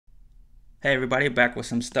Hey everybody, back with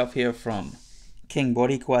some stuff here from King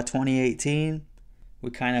Boricua 2018. We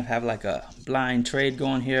kind of have like a blind trade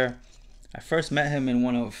going here. I first met him in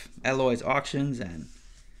one of Eloy's auctions and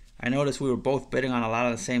I noticed we were both bidding on a lot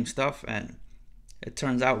of the same stuff, and it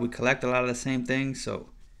turns out we collect a lot of the same things, so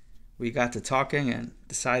we got to talking and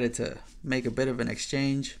decided to make a bit of an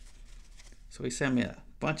exchange. So he sent me a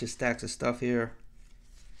bunch of stacks of stuff here.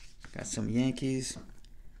 Got some Yankees.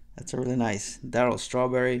 That's a really nice Darryl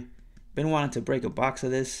Strawberry. Been wanting to break a box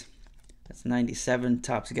of this. That's 97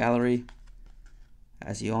 Topps Gallery.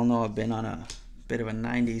 As you all know, I've been on a bit of a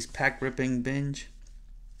 90s pack ripping binge.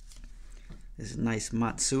 This is nice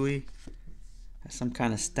Matsui. Has some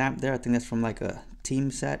kind of stamp there. I think that's from like a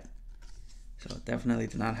team set. So definitely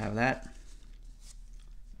do not have that.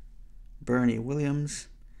 Bernie Williams.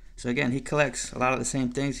 So again, he collects a lot of the same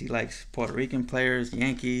things. He likes Puerto Rican players,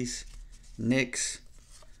 Yankees, Knicks,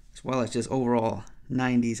 as well as just overall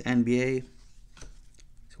 90s NBA.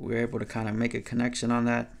 So we were able to kind of make a connection on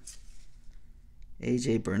that.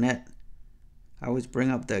 AJ Burnett. I always bring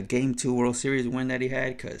up the Game 2 World Series win that he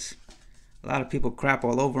had because a lot of people crap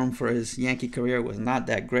all over him for his Yankee career. It was not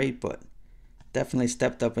that great, but definitely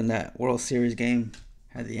stepped up in that World Series game.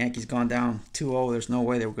 Had the Yankees gone down 2-0, there's no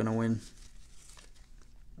way they were going to win.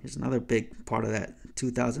 Here's another big part of that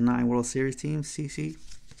 2009 World Series team, CC.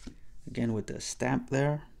 Again with the stamp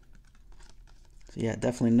there. So yeah,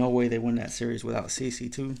 definitely no way they win that series without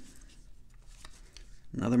CC too.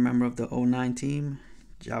 Another member of the 09 team,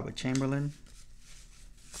 Jabba Chamberlain.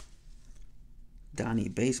 Donnie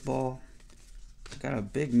Baseball. Got a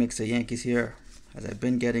big mix of Yankees here, as I've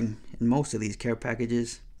been getting in most of these care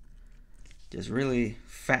packages. Just really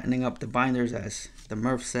fattening up the binders, as the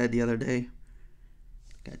Murph said the other day.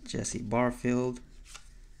 Got Jesse Barfield.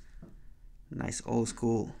 Nice old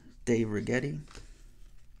school Dave Righetti.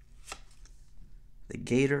 The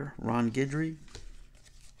Gator, Ron Guidry.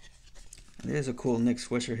 And there's a cool Nick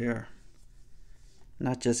Swisher here.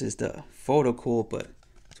 Not just is the photo cool, but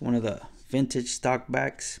it's one of the vintage stock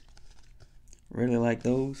backs. Really like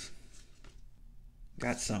those.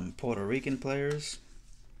 Got some Puerto Rican players.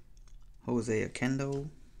 Jose Oquendo.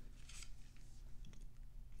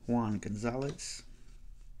 Juan Gonzalez.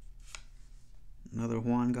 Another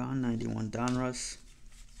Juan gone, 91 Donruss.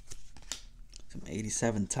 Some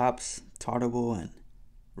 87 Topps, Tartabull, and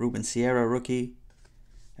Ruben Sierra rookie.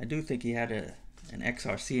 I do think he had an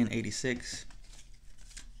XRC in 86.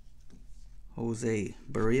 Jose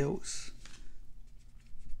Barrios.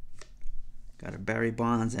 Got a Barry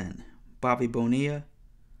Bonds and Bobby Bonilla.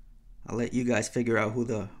 I'll let you guys figure out who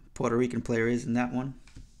the Puerto Rican player is in that one.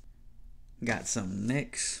 Got some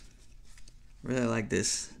Knicks. Really like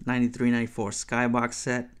this 93-94 Skybox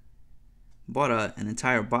set. Bought an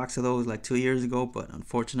entire box of those like 2 years ago, but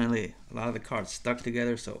unfortunately a lot of the cards stuck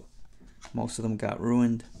together, so most of them got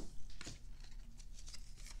ruined.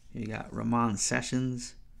 You got Ramon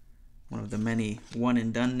Sessions, one of the many one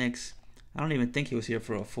and done Knicks. I don't even think he was here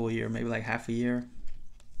for a full year, maybe like half a year.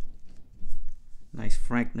 Nice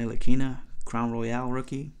Frank Ntilikina, Crown Royale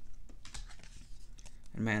rookie.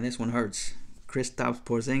 And man, this one hurts. Kristaps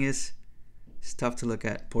Porzingis. It's tough to look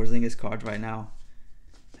at Porzingis cards right now.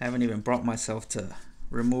 Haven't even brought myself to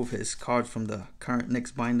remove his cards from the current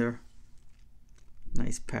Knicks binder.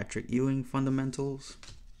 Nice Patrick Ewing fundamentals.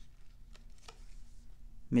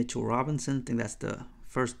 Mitchell Robinson, I think that's the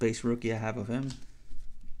first base rookie I have of him.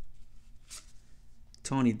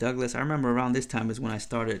 Tony Douglas, I remember around this time is when I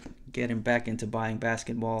started getting back into buying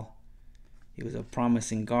basketball. He was a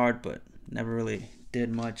promising guard, but never really did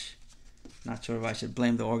much. Not sure if I should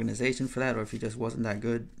blame the organization for that or if he just wasn't that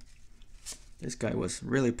good. This guy was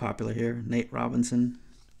really popular here, Nate Robinson.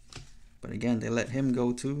 But again, they let him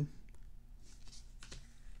go too.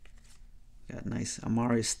 Got nice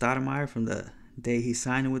Amari Stoudemire from the day he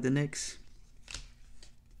signed with the Knicks.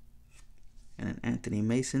 And an Anthony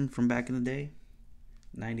Mason from back in the day.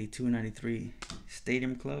 92-93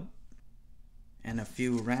 Stadium Club. And a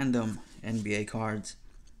few random NBA cards.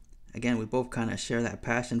 Again, we both kind of share that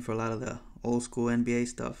passion for a lot of the old school NBA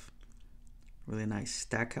stuff. Really nice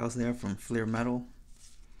Stackhouse there from Fleer Metal.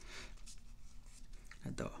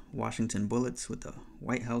 Got the Washington Bullets with the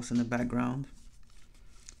White House in the background.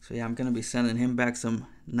 So yeah, I'm going to be sending him back some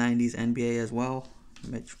 90s NBA as well.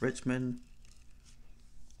 Mitch Richmond.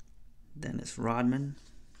 Dennis Rodman.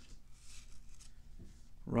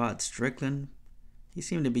 Rod Strickland. He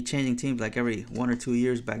seemed to be changing teams like every 1 or 2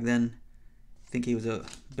 years back then. I think he was a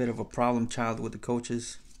bit of a problem child with the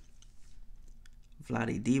coaches.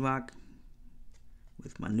 Vlade Divac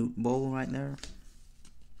with Manute Bol right there.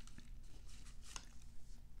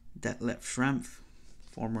 Detlef Schrempf,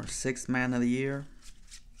 former 6th man of the year.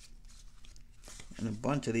 And a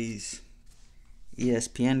bunch of these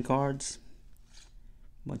ESPN cards.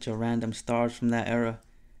 Bunch of random stars from that era.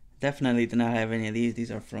 Definitely did not have any of these.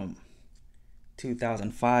 These are from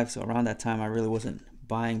 2005, so around that time I really wasn't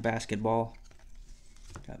buying basketball.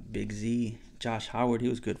 Got Big Z, Josh Howard, he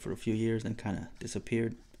was good for a few years, then kind of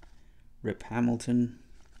disappeared. Rip Hamilton,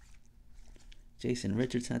 Jason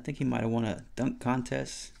Richardson, I think he might have won a dunk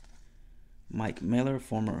contest. Mike Miller,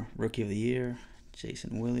 former Rookie of the Year.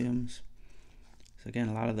 Jason Williams. So again,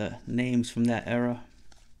 a lot of the names from that era.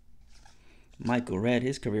 Michael Redd,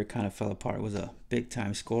 his career kind of fell apart. Was a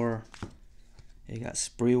big-time scorer. You got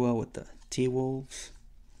Sprewell with the T-Wolves.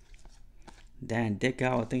 Dan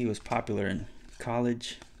Dickow, I think he was popular in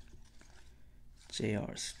college.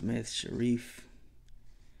 J.R. Smith, Sharif.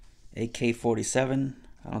 AK-47.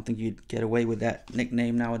 I don't think you'd get away with that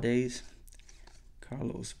nickname nowadays.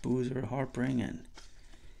 Carlos Boozer, Harpring, and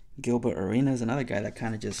Gilbert Arenas, another guy that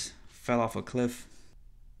kind of just fell off a cliff.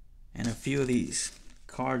 And a few of these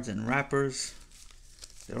cards and wrappers.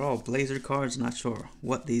 They're all Blazer cards. Not sure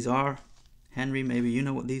what these are. Henry, maybe you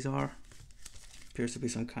know what these are. Appears to be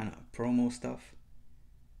some kind of promo stuff.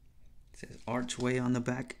 It says Archway on the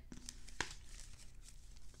back.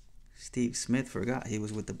 Steve Smith, forgot he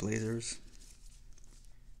was with the Blazers.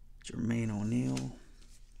 Jermaine O'Neal.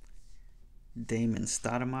 Damon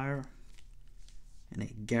Stoudemire. And a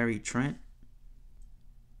Gary Trent.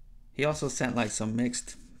 He also sent like some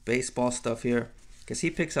mixed baseball stuff here, because he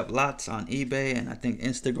picks up lots on eBay and I think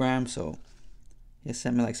Instagram, so he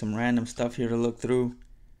sent me like some random stuff here to look through.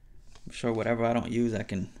 I'm sure whatever I don't use I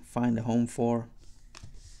can find a home for.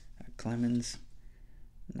 Clemens,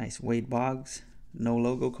 nice Wade Boggs, no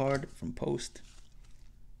logo card from Post.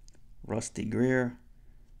 Rusty Greer,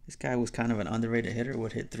 this guy was kind of an underrated hitter,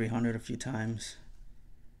 would hit 300 a few times.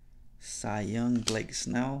 Cy Young, Blake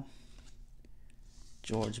Snell.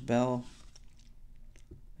 George Bell.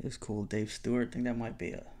 It's cool. Dave Stewart. I think that might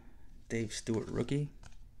be a Dave Stewart rookie.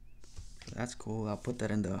 So that's cool. I'll put that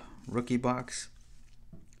in the rookie box.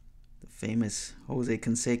 The famous Jose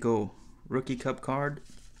Canseco Rookie Cup card.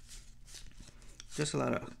 Just a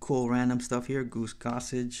lot of cool random stuff here. Goose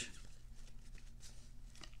Gossage.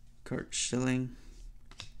 Kurt Schilling.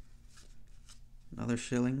 Another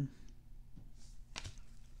Schilling.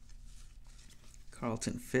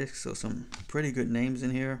 Carlton Fisk. So some pretty good names in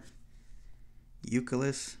here.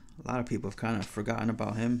 Euclid, a lot of people have kind of forgotten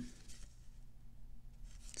about him.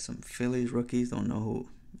 Some Phillies rookies, don't know who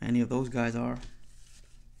any of those guys are.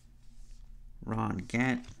 Ron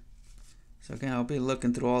Gant. So again, I'll be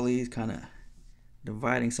looking through all these, kind of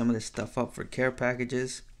dividing some of this stuff up for care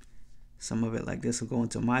packages. Some of it like this will go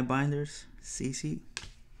into my binders. CC.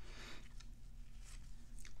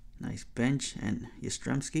 Nice bench and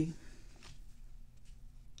Yastrzemski.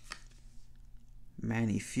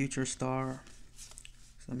 Manny Future Star.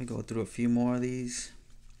 So let me go through a few more of these.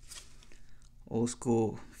 Old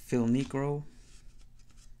school Phil Necro.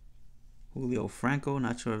 Julio Franco,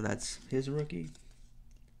 not sure if that's his rookie.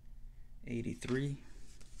 83.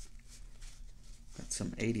 Got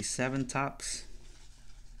some 87 tops.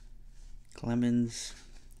 Clemens.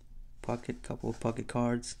 Puckett, couple of Puckett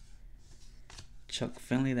cards. Chuck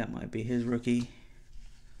Finley, that might be his rookie.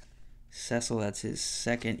 Cecil, that's his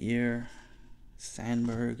second year.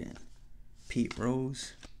 Sandberg and Pete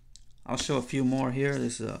Rose. I'll show a few more here.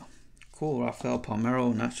 This is a cool Rafael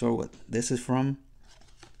Palmeiro. Not sure what this is from.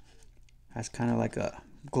 Has kind of like a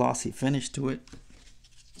glossy finish to it.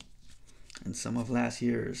 And some of last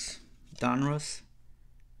year's Donruss,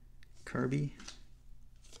 Kirby,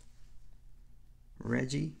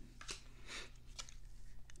 Reggie,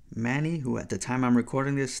 Manny, who at the time I'm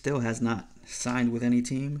recording this still has not signed with any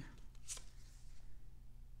team.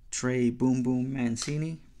 Trey Boom Boom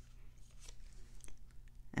Mancini.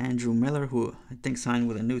 Andrew Miller, who I think signed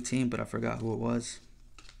with a new team, but I forgot who it was.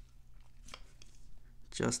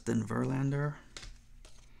 Justin Verlander.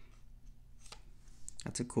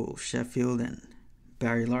 That's a cool Sheffield and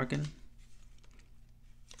Barry Larkin.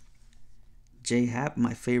 J Happ,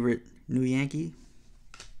 my favorite new Yankee.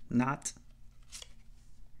 Not.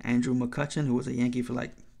 Andrew McCutchen, who was a Yankee for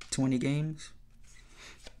like 20 games.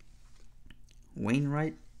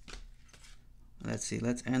 Wainwright. Let's see,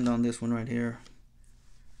 let's end on this one right here.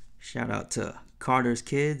 Shout out to Carter's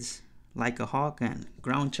Kids, Like a Hawk, and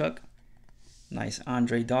Ground Chuck. Nice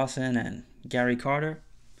Andre Dawson and Gary Carter.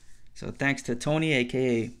 So thanks to Tony,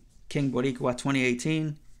 aka King Boricua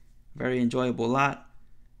 2018. Very enjoyable lot.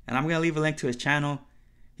 And I'm going to leave a link to his channel.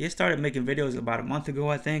 He started making videos about a month ago,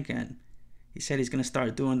 I think, and he said he's going to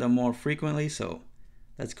start doing them more frequently. So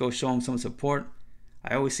let's go show him some support.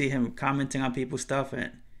 I always see him commenting on people's stuff,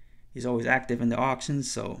 and he's always active in the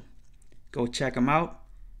auctions. So Go check them out.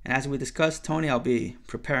 And as we discussed, Tony, I'll be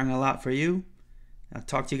preparing a lot for you. I'll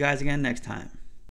talk to you guys again next time.